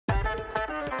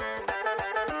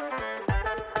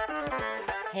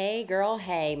Hey girl,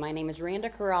 hey, my name is Randa,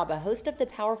 host of the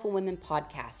Powerful Women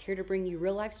podcast, here to bring you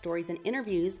real life stories and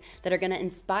interviews that are going to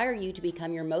inspire you to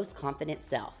become your most confident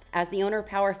self. As the owner of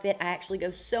Power Fit, I actually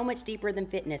go so much deeper than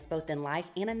fitness, both in life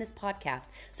and in this podcast.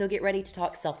 So get ready to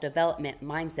talk self-development,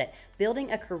 mindset,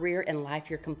 building a career in life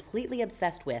you're completely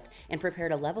obsessed with, and prepare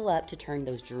to level up to turn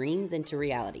those dreams into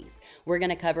realities. We're going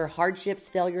to cover hardships,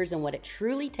 failures, and what it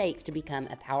truly takes to become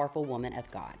a powerful woman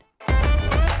of God.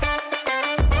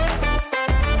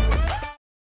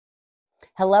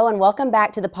 Hello and welcome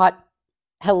back to the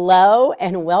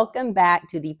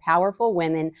Powerful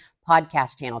Women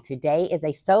podcast channel. Today is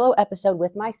a solo episode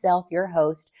with myself, your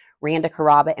host, Randa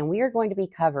Caraba, and we are going to be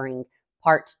covering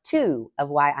part 2 of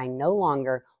why I no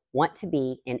longer want to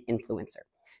be an influencer.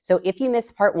 So if you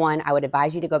missed part 1, I would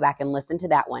advise you to go back and listen to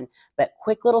that one. But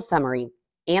quick little summary,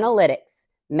 analytics,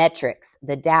 metrics,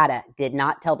 the data did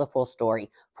not tell the full story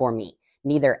for me,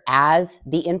 neither as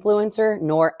the influencer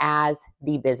nor as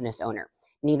the business owner.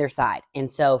 Neither side.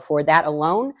 And so for that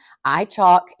alone, I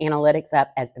chalk analytics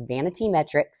up as vanity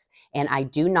metrics, and I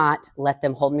do not let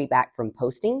them hold me back from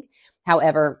posting.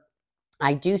 However,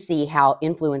 I do see how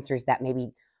influencers that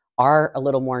maybe are a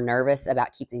little more nervous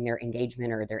about keeping their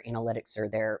engagement or their analytics or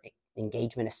their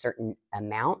engagement a certain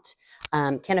amount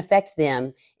can affect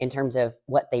them in terms of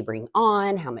what they bring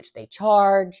on, how much they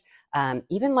charge,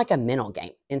 even like a mental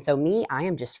game. And so me, I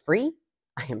am just free.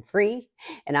 I am free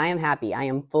and I am happy. I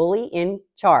am fully in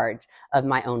charge of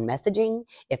my own messaging.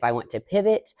 If I want to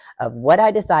pivot, of what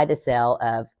I decide to sell,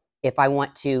 of if I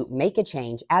want to make a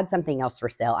change, add something else for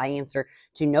sale, I answer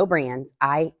to no brands.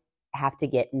 I have to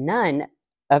get none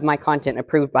of my content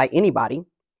approved by anybody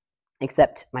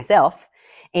except myself.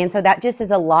 And so that just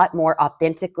is a lot more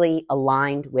authentically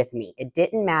aligned with me. It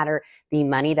didn't matter the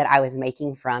money that I was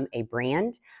making from a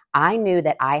brand. I knew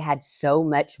that I had so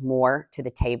much more to the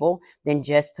table than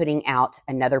just putting out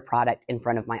another product in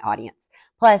front of my audience.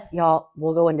 Plus, y'all,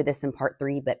 we'll go into this in part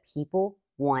 3, but people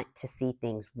want to see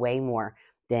things way more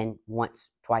than once,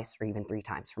 twice, or even 3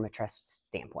 times from a trust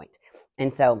standpoint.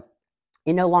 And so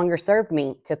it no longer served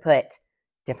me to put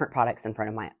different products in front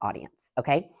of my audience.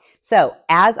 Okay. So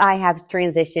as I have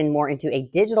transitioned more into a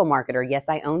digital marketer, yes,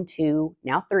 I own 2,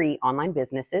 now 3 online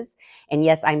businesses. And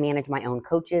yes, I manage my own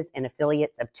coaches and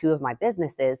affiliates of 2 of my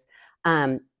businesses.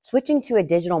 Switching to a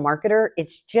digital marketer,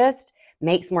 it's just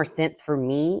makes more sense for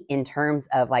me in terms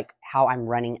of like how I'm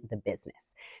running the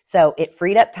business. So it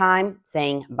freed up time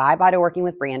saying bye-bye to working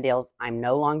with brand deals. I'm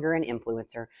no longer an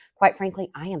influencer. Quite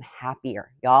frankly, I am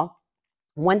happier, y'all.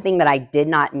 One thing that I did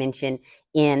not mention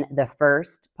in the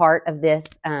first part of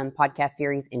this podcast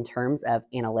series in terms of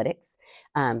analytics,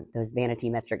 those vanity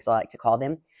metrics I like to call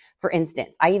them. For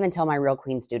instance, I even tell my Real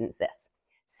Queen students this.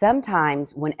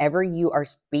 Sometimes whenever you are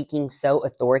speaking so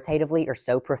authoritatively or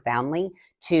so profoundly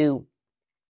to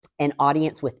an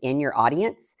audience within your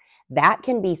audience, that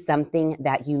can be something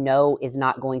that you know is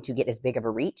not going to get as big of a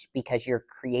reach because you're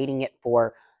creating it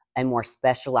for a more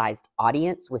specialized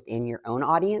audience within your own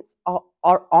audience,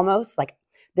 almost. Like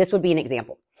this would be an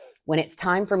example. When it's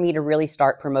time for me to really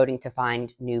start promoting to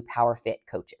find new Power Fit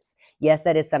coaches. Yes,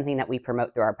 that is something that we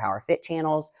promote through our Power Fit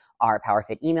channels, our Power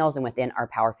Fit emails, and within our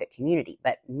Power Fit community.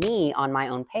 But me on my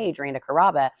own page, Randa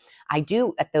Caraba, I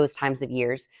do at those times of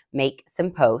years make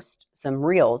some posts, some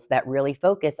reels that really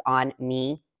focus on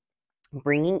me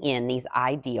bringing in these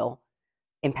ideal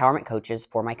empowerment coaches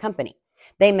for my company.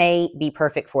 They may be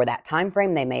perfect for that time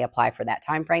frame. They may apply for that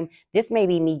time frame. This may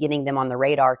be me getting them on the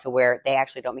radar to where they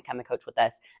actually don't become a coach with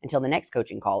us until the next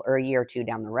coaching call or a year or 2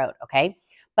 down the road, okay?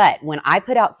 But when I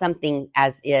put out something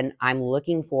as in I'm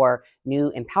looking for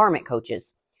new empowerment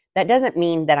coaches, that doesn't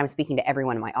mean that I'm speaking to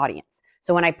everyone in my audience.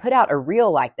 So when I put out a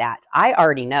reel like that, I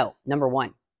already know, number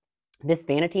 1, this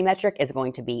vanity metric is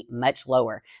going to be much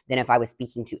lower than if I was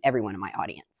speaking to everyone in my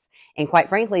audience. And quite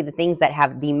frankly, the things that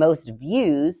have the most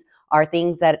views are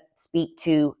things that speak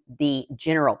to the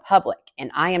general public. And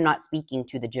I am not speaking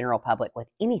to the general public with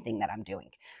anything that I'm doing.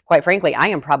 Quite frankly, I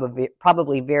am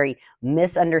probably very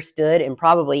misunderstood and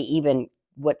probably even,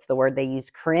 what's the word they use,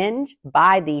 cringe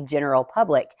by the general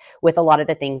public with a lot of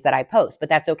the things that I post. But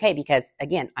that's okay because,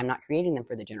 again, I'm not creating them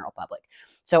for the general public.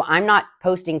 So I'm not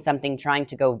posting something trying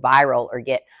to go viral or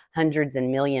get hundreds and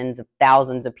millions of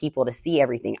thousands of people to see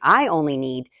everything. I only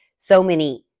need so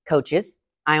many coaches.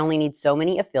 I only need so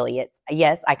many affiliates.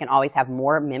 Yes, I can always have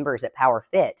more members at Power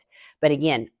Fit. But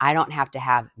again, I don't have to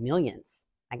have millions.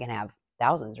 I can have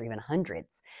thousands or even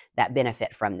hundreds that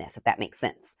benefit from this, if that makes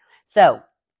sense. So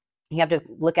you have to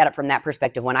look at it from that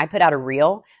perspective. When I put out a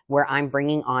reel where I'm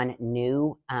bringing on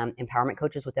new empowerment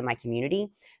coaches within my community,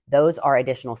 those are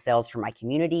additional sales for my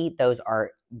community. Those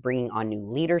are bringing on new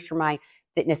leaders for my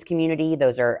fitness community.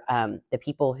 Those are the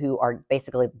people who are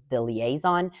basically the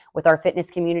liaison with our fitness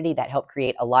community that help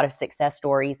create a lot of success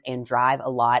stories and drive a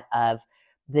lot of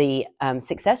the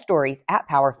success stories at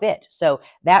Power Fit. So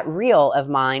that reel of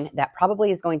mine that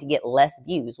probably is going to get less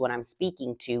views when I'm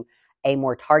speaking to a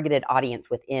more targeted audience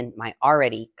within my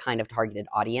already kind of targeted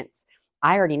audience,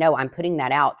 I already know I'm putting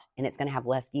that out and it's going to have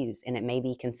less views, and it may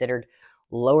be considered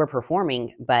lower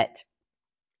performing, but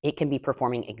it can be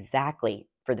performing exactly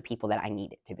for the people that I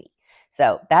need it to be.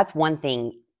 So that's one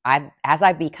thing. As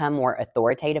I've become more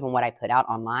authoritative in what I put out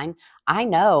online, I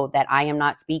know that I am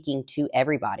not speaking to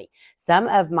everybody. Some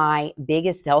of my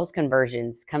biggest sales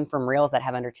conversions come from reels that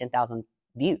have under 10,000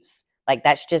 views. Like,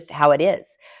 that's just how it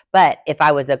is. But if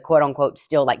I was a quote unquote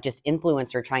still like just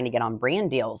influencer trying to get on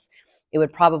brand deals, it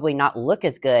would probably not look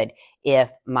as good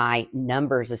if my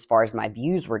numbers as far as my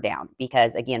views were down.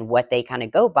 Because again, what they kind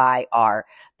of go by are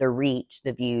the reach,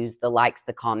 the views, the likes,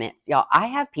 the comments. Y'all, I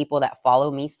have people that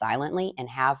follow me silently and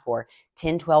have for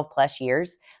 10, 12 plus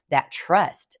years that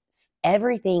trust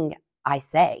everything I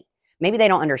say. Maybe they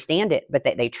don't understand it, but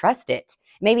they trust it.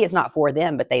 Maybe it's not for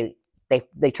them, but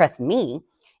they trust me,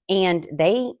 and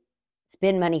they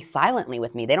spend money silently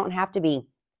with me. They don't have to be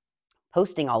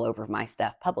posting all over my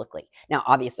stuff publicly. Now,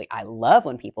 obviously, I love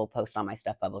when people post on my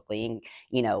stuff publicly and,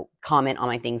 comment on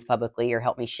my things publicly or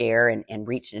help me share and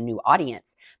reach a new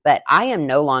audience. But I am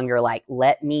no longer like,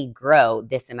 let me grow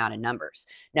this amount of numbers.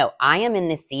 No, I am in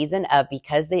this season of,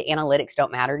 because the analytics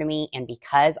don't matter to me and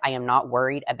because I am not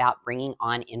worried about bringing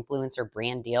on influencer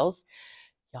brand deals,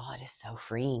 y'all, it is so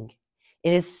freeing.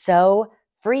 It is so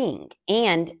freeing.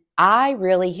 And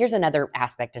here's another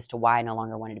aspect as to why I no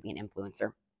longer wanted to be an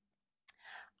influencer.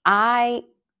 I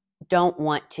don't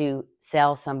want to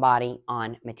sell somebody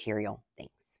on material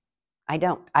things. I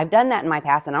don't. I've done that in my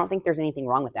past, and I don't think there's anything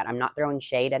wrong with that. I'm not throwing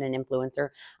shade at an influencer.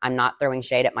 I'm not throwing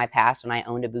shade at my past when I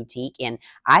owned a boutique, and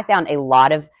I found a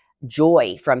lot of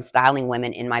joy from styling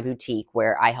women in my boutique,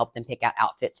 where I helped them pick out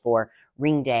outfits for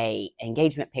ring day,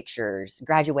 engagement pictures,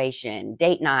 graduation,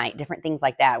 date night, different things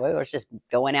like that. It was just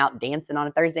going out dancing on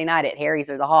a Thursday night at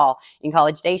Harry's or the Hall in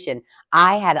College Station.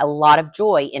 I had a lot of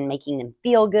joy in making them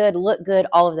feel good, look good,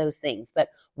 all of those things. But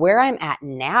where I'm at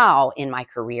now in my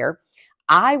career,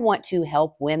 I want to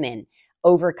help women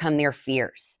overcome their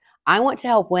fears. I want to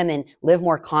help women live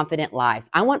more confident lives.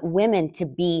 I want women to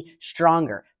be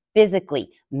stronger physically,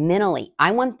 mentally.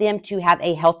 I want them to have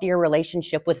a healthier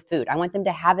relationship with food. I want them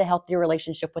to have a healthier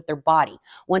relationship with their body.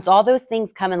 Once all those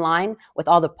things come in line with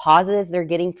all the positives they're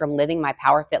getting from living my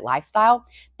Power Fit lifestyle,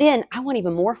 then I want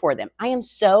even more for them. I am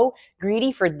so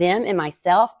greedy for them and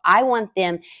myself. I want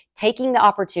them taking the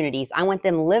opportunities. I want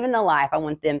them living the life. I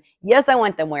want them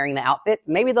wearing the outfits.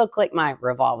 Maybe they'll click my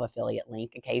Revolve affiliate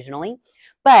link occasionally,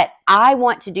 but I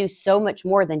want to do so much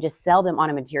more than just sell them on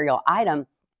a material item.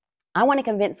 I want to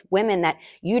convince women that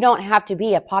you don't have to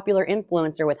be a popular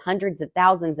influencer with hundreds of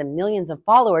thousands and millions of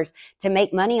followers to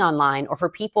make money online, or for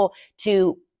people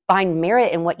to find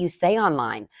merit in what you say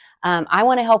online. I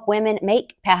want to help women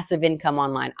make passive income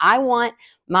online. I want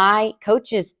my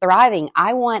coaches thriving.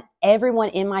 I want everyone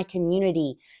in my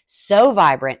community so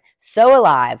vibrant, so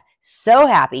alive, so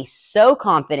happy, so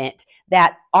confident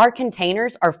that our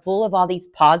containers are full of all these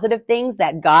positive things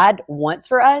that God wants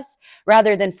for us,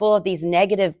 rather than full of these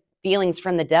negative feelings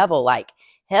from the devil, like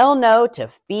hell no to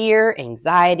fear,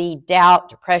 anxiety, doubt,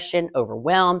 depression,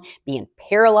 overwhelm, being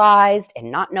paralyzed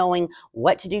and not knowing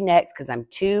what to do next because I'm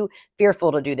too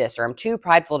fearful to do this, or I'm too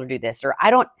prideful to do this, or I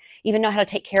don't even know how to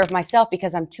take care of myself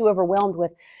because I'm too overwhelmed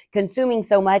with consuming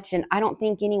so much and I don't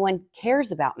think anyone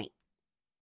cares about me.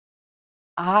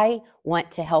 I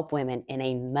want to help women in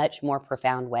a much more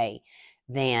profound way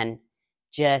than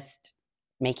just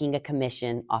making a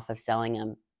commission off of selling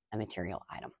them a material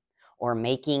item, or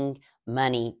making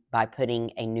money by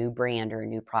putting a new brand or a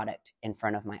new product in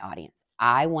front of my audience.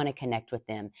 I want to connect with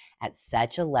them at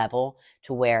such a level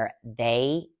to where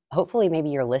they, hopefully maybe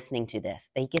you're listening to this,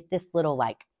 they get this little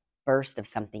like burst of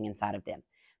something inside of them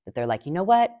that they're like, you know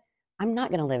what? I'm not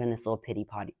going to live in this little pity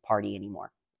party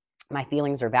anymore. My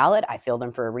feelings are valid. I feel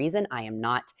them for a reason. I am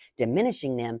not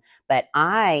diminishing them, but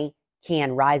I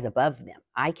can rise above them.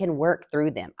 I can work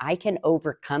through them. I can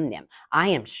overcome them. I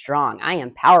am strong. I am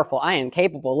powerful. I am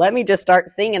capable. Let me just start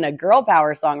singing a girl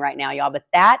power song right now, y'all. But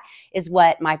that is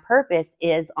what my purpose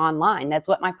is online. That's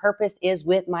what my purpose is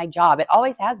with my job. It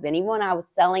always has been. Even when I was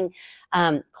selling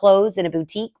clothes in a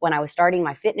boutique, when I was starting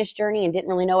my fitness journey and didn't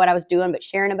really know what I was doing, but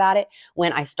sharing about it.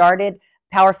 When I started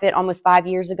Power Fit almost 5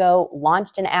 years ago,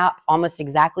 launched an app almost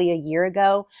exactly a year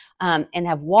ago, and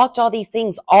have walked all these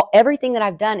things. Everything that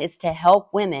I've done is to help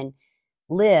women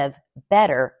live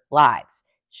better lives,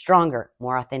 stronger,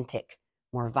 more authentic,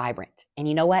 more vibrant. And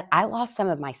you know what? I lost some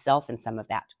of myself in some of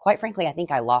that. Quite frankly, I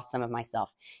think I lost some of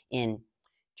myself in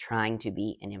trying to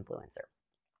be an influencer.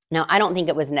 Now, I don't think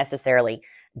it was necessarily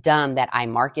dumb that I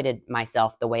marketed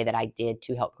myself the way that I did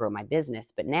to help grow my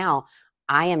business. But now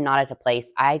I am not at the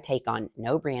place. I take on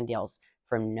no brand deals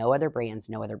from no other brands,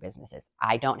 no other businesses.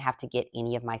 I don't have to get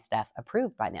any of my stuff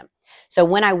approved by them. So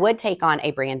when I would take on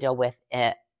a brand deal with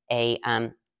a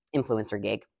influencer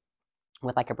gig,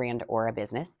 with like a brand or a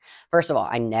business. First of all,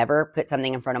 I never put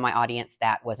something in front of my audience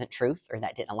that wasn't truth or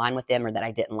that didn't align with them or that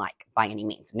I didn't like by any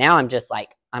means. Now I'm just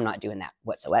like, I'm not doing that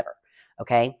whatsoever.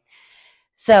 Okay.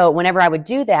 So whenever I would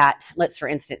do that, let's for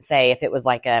instance say if it was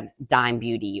like a Dime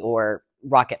Beauty or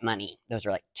Rocket Money, those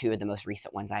are like two of the most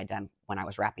recent ones I had done when I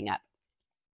was wrapping up.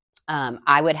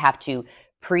 I would have to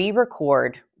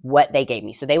pre-record what they gave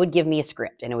me. So they would give me a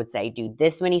script and it would say, do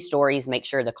this many stories, make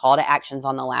sure the call to action's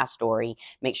on the last story,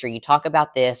 make sure you talk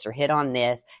about this or hit on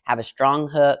this, have a strong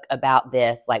hook about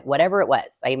this, like whatever it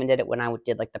was. I even did it when I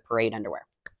did like the parade underwear.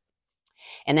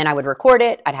 And then I would record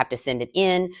it. I'd have to send it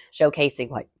in,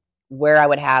 showcasing like where I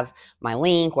would have my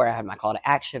link, where I had my call to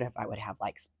action, if I would have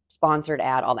like sponsored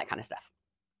ad, all that kind of stuff.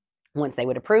 Once they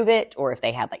would approve it, or if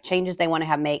they had like changes they want to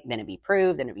have make, then it'd be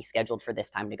approved, then it'd be scheduled for this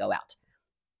time to go out.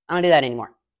 I don't do that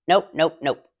anymore. Nope.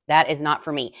 That is not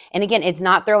for me. And again, it's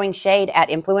not throwing shade at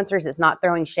influencers. It's not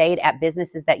throwing shade at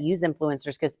businesses that use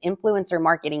influencers, because influencer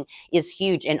marketing is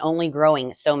huge and only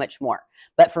growing so much more.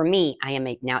 But for me, I am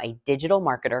now a digital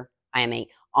marketer. I am a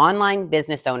online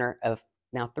business owner of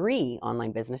now 3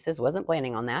 online businesses. Wasn't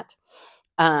planning on that.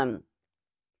 And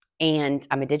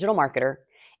I'm a digital marketer.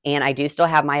 And I do still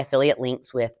have my affiliate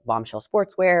links with Bombshell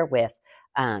Sportswear, with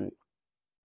my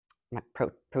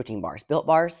protein bars, Built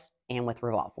Bars, and with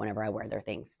Revolve whenever I wear their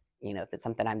things. You know, if it's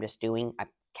something I'm just doing, I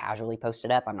casually post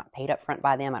it up. I'm not paid up front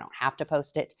by them. I don't have to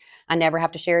post it. I never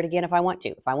have to share it again if I want to.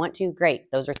 If I want to, great.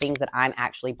 Those are things that I'm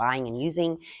actually buying and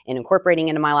using and incorporating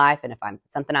into my life. And if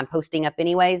something I'm posting up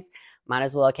anyways, might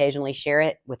as well occasionally share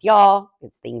it with y'all.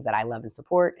 It's things that I love and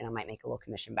support, and I might make a little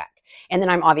commission back. And then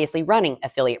I'm obviously running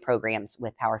affiliate programs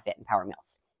with PowerFit and Power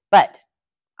Meals. But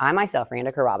I myself,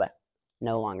 Randa Caraba,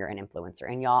 no longer an influencer.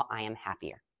 And y'all, I am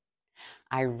happier.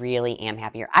 I really am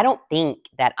happier. I don't think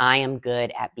that I am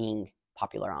good at being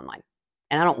popular online.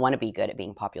 And I don't want to be good at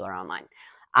being popular online.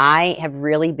 I have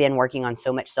really been working on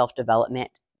so much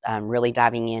self-development, really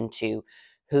diving into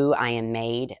who I am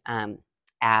made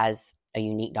as a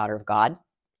unique daughter of God.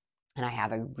 And I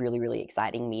have a really, really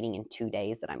exciting meeting in 2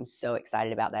 days that I'm so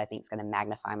excited about, that I think is going to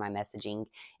magnify my messaging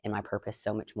and my purpose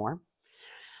so much more.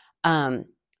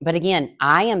 But again,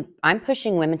 I'm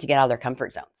pushing women to get out of their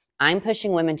comfort zones. I'm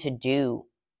pushing women to do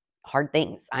hard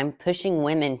things. I'm pushing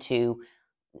women to,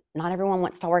 not everyone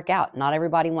wants to work out. Not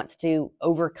everybody wants to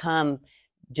overcome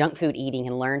junk food eating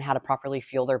and learn how to properly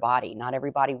fuel their body. Not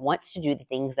everybody wants to do the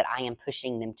things that I am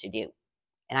pushing them to do.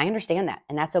 And I understand that,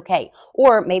 and that's okay.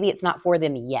 Or maybe it's not for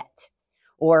them yet.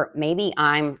 Or maybe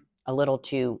I'm a little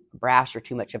too brash or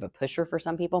too much of a pusher for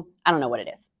some people. I don't know what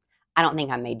it is. I don't think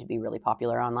I'm made to be really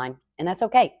popular online, and that's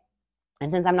okay.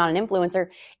 And since I'm not an influencer,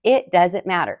 it doesn't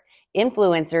matter.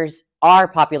 Influencers are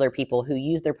popular people who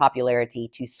use their popularity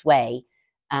to sway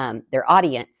their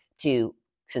audience to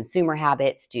consumer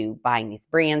habits, to buying these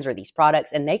brands or these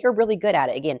products, and they are really good at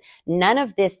it. Again, none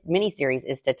of this miniseries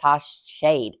is to toss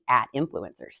shade at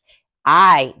influencers.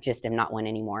 I just am not one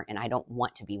anymore, and I don't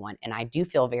want to be one. And I do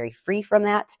feel very free from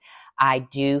that. I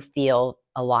do feel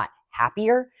a lot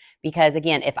happier because,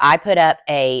 again, if I put up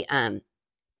a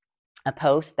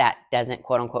post that doesn't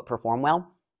quote unquote perform well,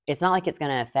 it's not like it's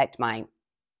going to affect my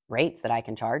rates that I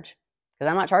can charge, because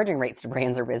I'm not charging rates to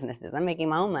brands or businesses. I'm making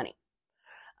my own money.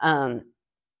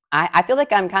 I feel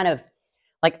like I'm kind of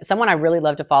like, someone I really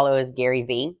love to follow is Gary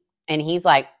Vee. And he's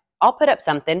like, I'll put up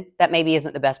something that maybe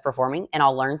isn't the best performing, and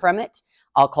I'll learn from it.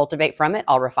 I'll cultivate from it.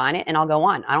 I'll refine it, and I'll go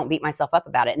on. I don't beat myself up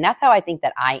about it. And that's how I think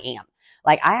that I am.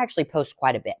 Like, I actually post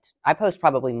quite a bit. I post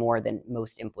probably more than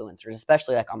most influencers,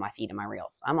 especially like on my feed and my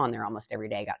reels. I'm on there almost every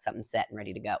day, got something set and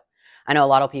ready to go. I know a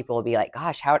lot of people will be like,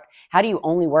 gosh, how do you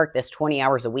only work this 20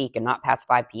 hours a week and not past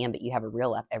 5 p.m., but you have a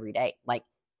reel up every day? Like,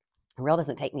 a reel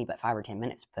doesn't take me but 5 or 10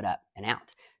 minutes to put up and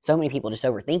out. So many people just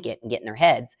overthink it and get in their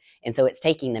heads. And so it's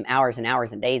taking them hours and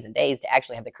hours and days to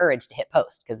actually have the courage to hit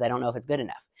post, because they don't know if it's good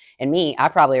enough. And me, I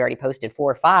probably already posted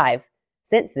 4 or 5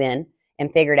 since then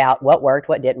and figured out what worked,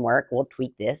 what didn't work. We'll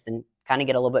tweak this and kind of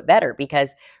get a little bit better,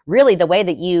 because really the way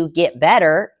that you get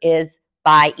better is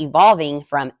by evolving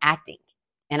from acting.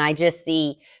 And I just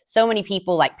see so many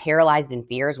people like paralyzed in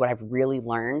fear is what I've really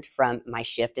learned from my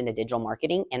shift into digital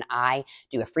marketing. And I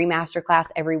do a free masterclass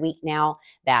every week now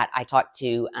that I talk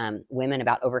to women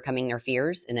about overcoming their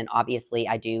fears. And then obviously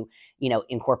I do,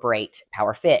 incorporate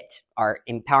Power Fit, our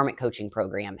empowerment coaching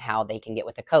program, how they can get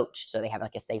with a coach. So they have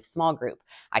like a safe small group.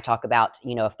 I talk about,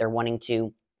 if they're wanting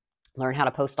to learn how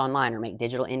to post online or make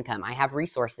digital income, I have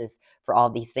resources for all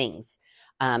these things.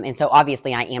 And so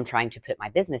obviously I am trying to put my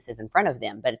businesses in front of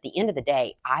them. But at the end of the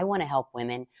day, I want to help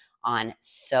women on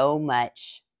so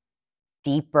much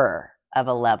deeper of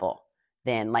a level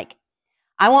than like,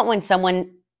 I want when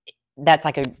someone that's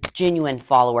like a genuine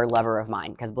follower, lover of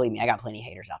mine, because believe me, I got plenty of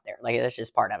haters out there. Like that's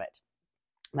just part of it.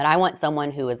 But I want someone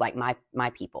who is like my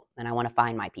people, and I want to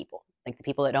find my people. Like the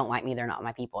people that don't like me, they're not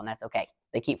my people, and that's okay.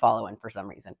 They keep following for some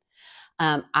reason.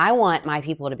 I want my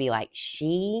people to be like,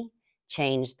 she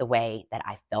changed the way that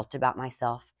I felt about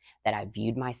myself, that I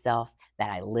viewed myself, that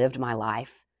I lived my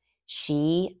life.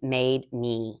 She made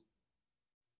me,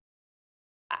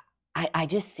 I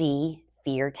just see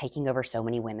fear taking over so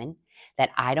many women that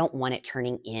I don't want it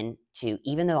turning into,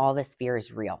 even though all this fear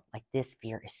is real, like this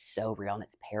fear is so real and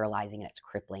it's paralyzing and it's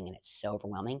crippling and it's so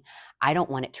overwhelming. I don't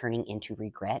want it turning into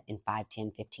regret in 5,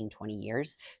 10, 15, 20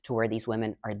 years to where these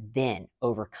women are then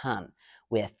overcome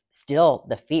with still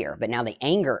the fear, but now the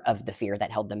anger of the fear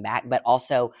that held them back, but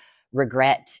also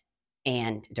regret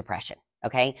and depression.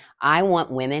 Okay. I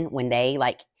want women, when they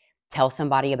like tell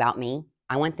somebody about me,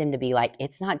 I want them to be like,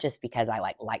 it's not just because I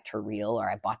liked her reel, or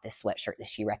I bought this sweatshirt that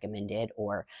she recommended,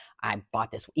 or I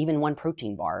bought this, even one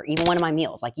protein bar, or even one of my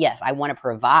meals. Like, yes, I want to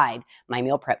provide my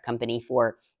meal prep company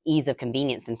for ease of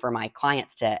convenience and for my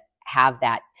clients to have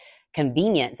that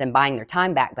convenience and buying their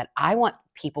time back. But I want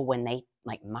people, when they,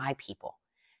 like my people,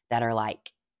 that are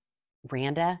like,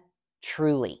 Randa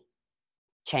truly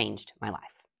changed my life.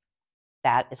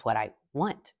 That is what I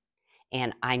want.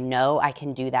 And I know I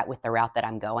can do that with the route that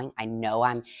I'm going. I know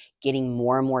I'm getting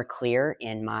more and more clear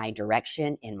in my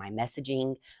direction, in my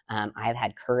messaging. I've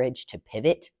had courage to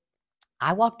pivot.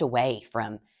 I walked away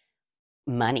from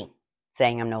money,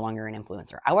 saying I'm no longer an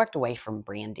influencer. I walked away from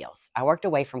brand deals. I walked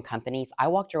away from companies. I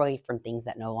walked away from things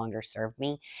that no longer served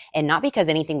me. And not because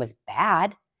anything was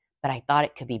bad, but I thought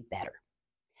it could be better.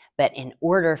 But in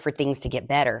order for things to get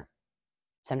better,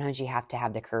 sometimes you have to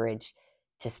have the courage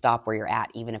to stop where you're at,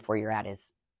 even if where you're at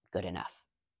is good enough,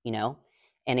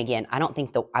 And again, I don't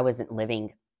think that I wasn't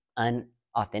living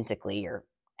unauthentically or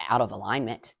out of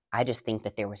alignment. I just think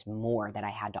that there was more that I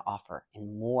had to offer,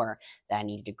 and more that I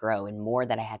needed to grow, and more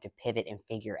that I had to pivot and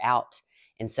figure out.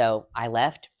 And so I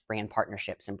left brand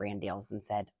partnerships and brand deals and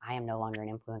said, I am no longer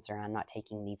an influencer, and I'm not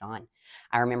taking these on.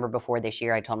 I remember before this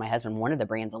year, I told my husband, one of the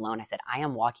brands alone, I said, I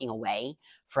am walking away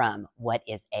from what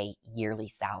is a yearly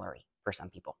salary for some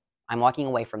people. I'm walking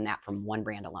away from that, from one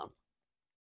brand alone.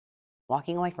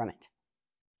 Walking away from it.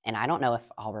 And I don't know if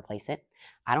I'll replace it.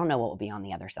 I don't know what will be on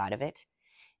the other side of it.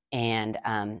 And,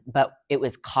 but it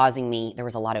was causing me, there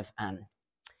was a lot of,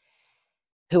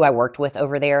 who I worked with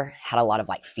over there had a lot of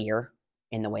like fear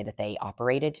in the way that they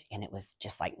operated. And it was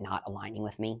just like not aligning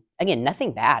with me. Again,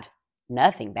 nothing bad,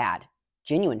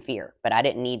 genuine fear, but I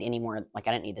didn't need any more, like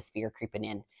I didn't need this fear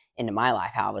creeping into my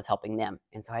life, how I was helping them.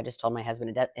 And so I just told my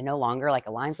husband, it no longer like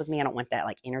aligns with me. I don't want that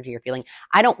like energy or feeling.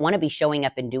 I don't want to be showing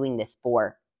up and doing this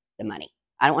for the money.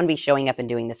 I don't want to be showing up and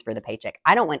doing this for the paycheck.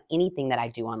 I don't want anything that I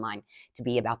do online to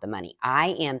be about the money. I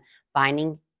am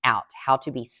finding out how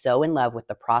to be so in love with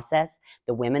the process,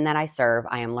 the women that I serve.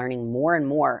 I am learning more and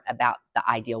more about the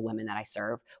ideal women that I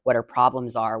serve, what her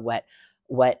problems are,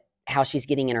 how she's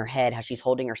getting in her head, how she's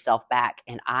holding herself back.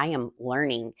 And I am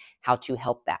learning how to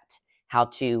help that, how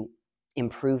to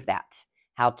improve that,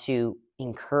 how to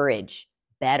encourage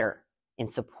better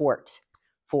and support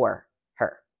for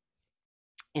her.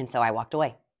 And so I walked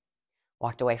away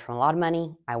from a lot of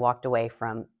money. I walked away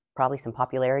from probably some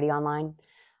popularity online.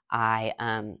 I've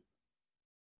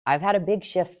had a big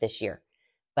shift this year,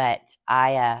 but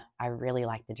I really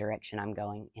like the direction I'm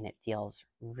going, and it feels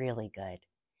really good.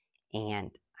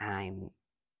 And I'm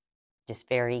just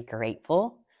very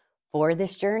grateful for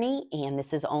this journey. And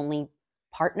this is only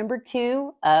part number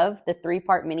 2 of the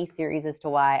 3-part mini series as to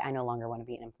why I no longer want to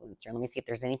be an influencer. Let me see if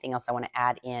there's anything else I want to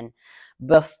add in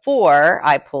before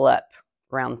I pull up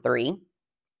round 3.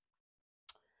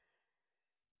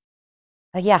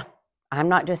 Yeah, I'm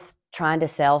not just trying to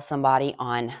sell somebody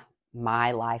on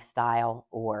my lifestyle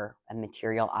or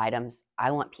material items.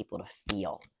 I want people to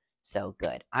feel so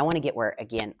good. I want to get where,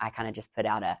 again, I kind of just put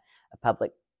out a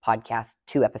public podcast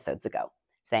 2 episodes ago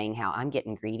saying how I'm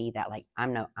getting greedy, that like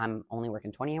I'm only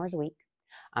working 20 hours a week.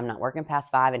 I'm not working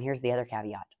past 5. And here's the other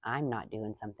caveat. I'm not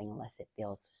doing something unless it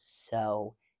feels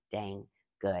so dang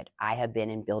good. I have been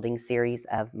in building series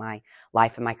of my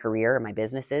life and my career and my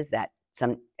businesses that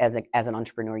as an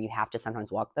entrepreneur, you have to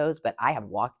sometimes walk those, but I have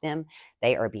walked them.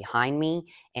 They are behind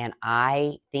me, and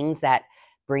things that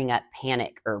bring up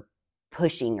panic or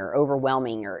pushing or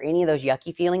overwhelming or any of those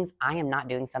yucky feelings, I am not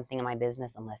doing something in my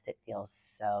business unless it feels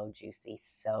so juicy,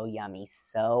 so yummy,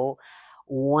 so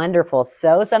wonderful,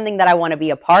 so something that I want to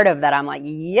be a part of, that I'm like,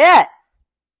 yes,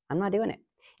 I'm not doing it.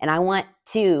 And I want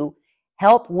to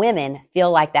help women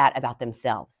feel like that about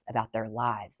themselves, about their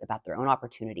lives, about their own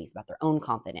opportunities, about their own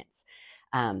confidence.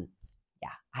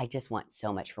 Yeah, I just want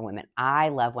so much for women. I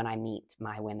love when I meet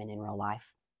my women in real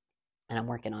life, and I'm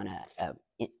working on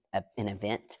an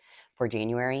event for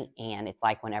January, and it's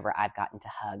like whenever I've gotten to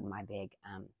hug my big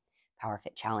Power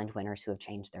Fit Challenge winners who have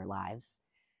changed their lives,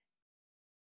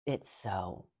 it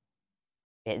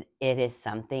is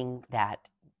something that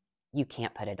you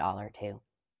can't put a dollar to.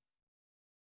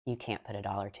 You can't put a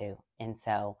dollar to. And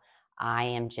so I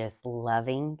am just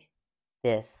loving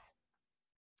this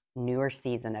newer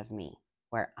season of me,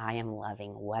 where I am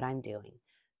loving what I'm doing,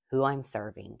 who I'm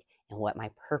serving, and what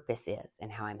my purpose is,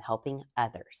 and how I'm helping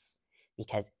others,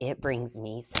 because it brings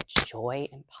me such joy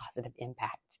and positive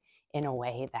impact in a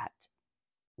way that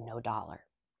no dollar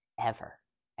ever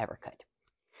could.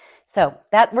 So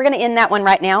that we're going to end that one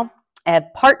right now.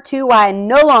 Part 2, why I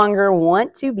no longer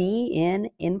want to be an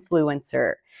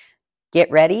influencer. Get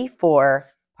ready for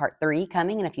part 3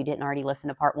 coming. And if you didn't already listen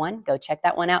to part 1, go check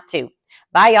that one out too.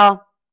 Bye, y'all.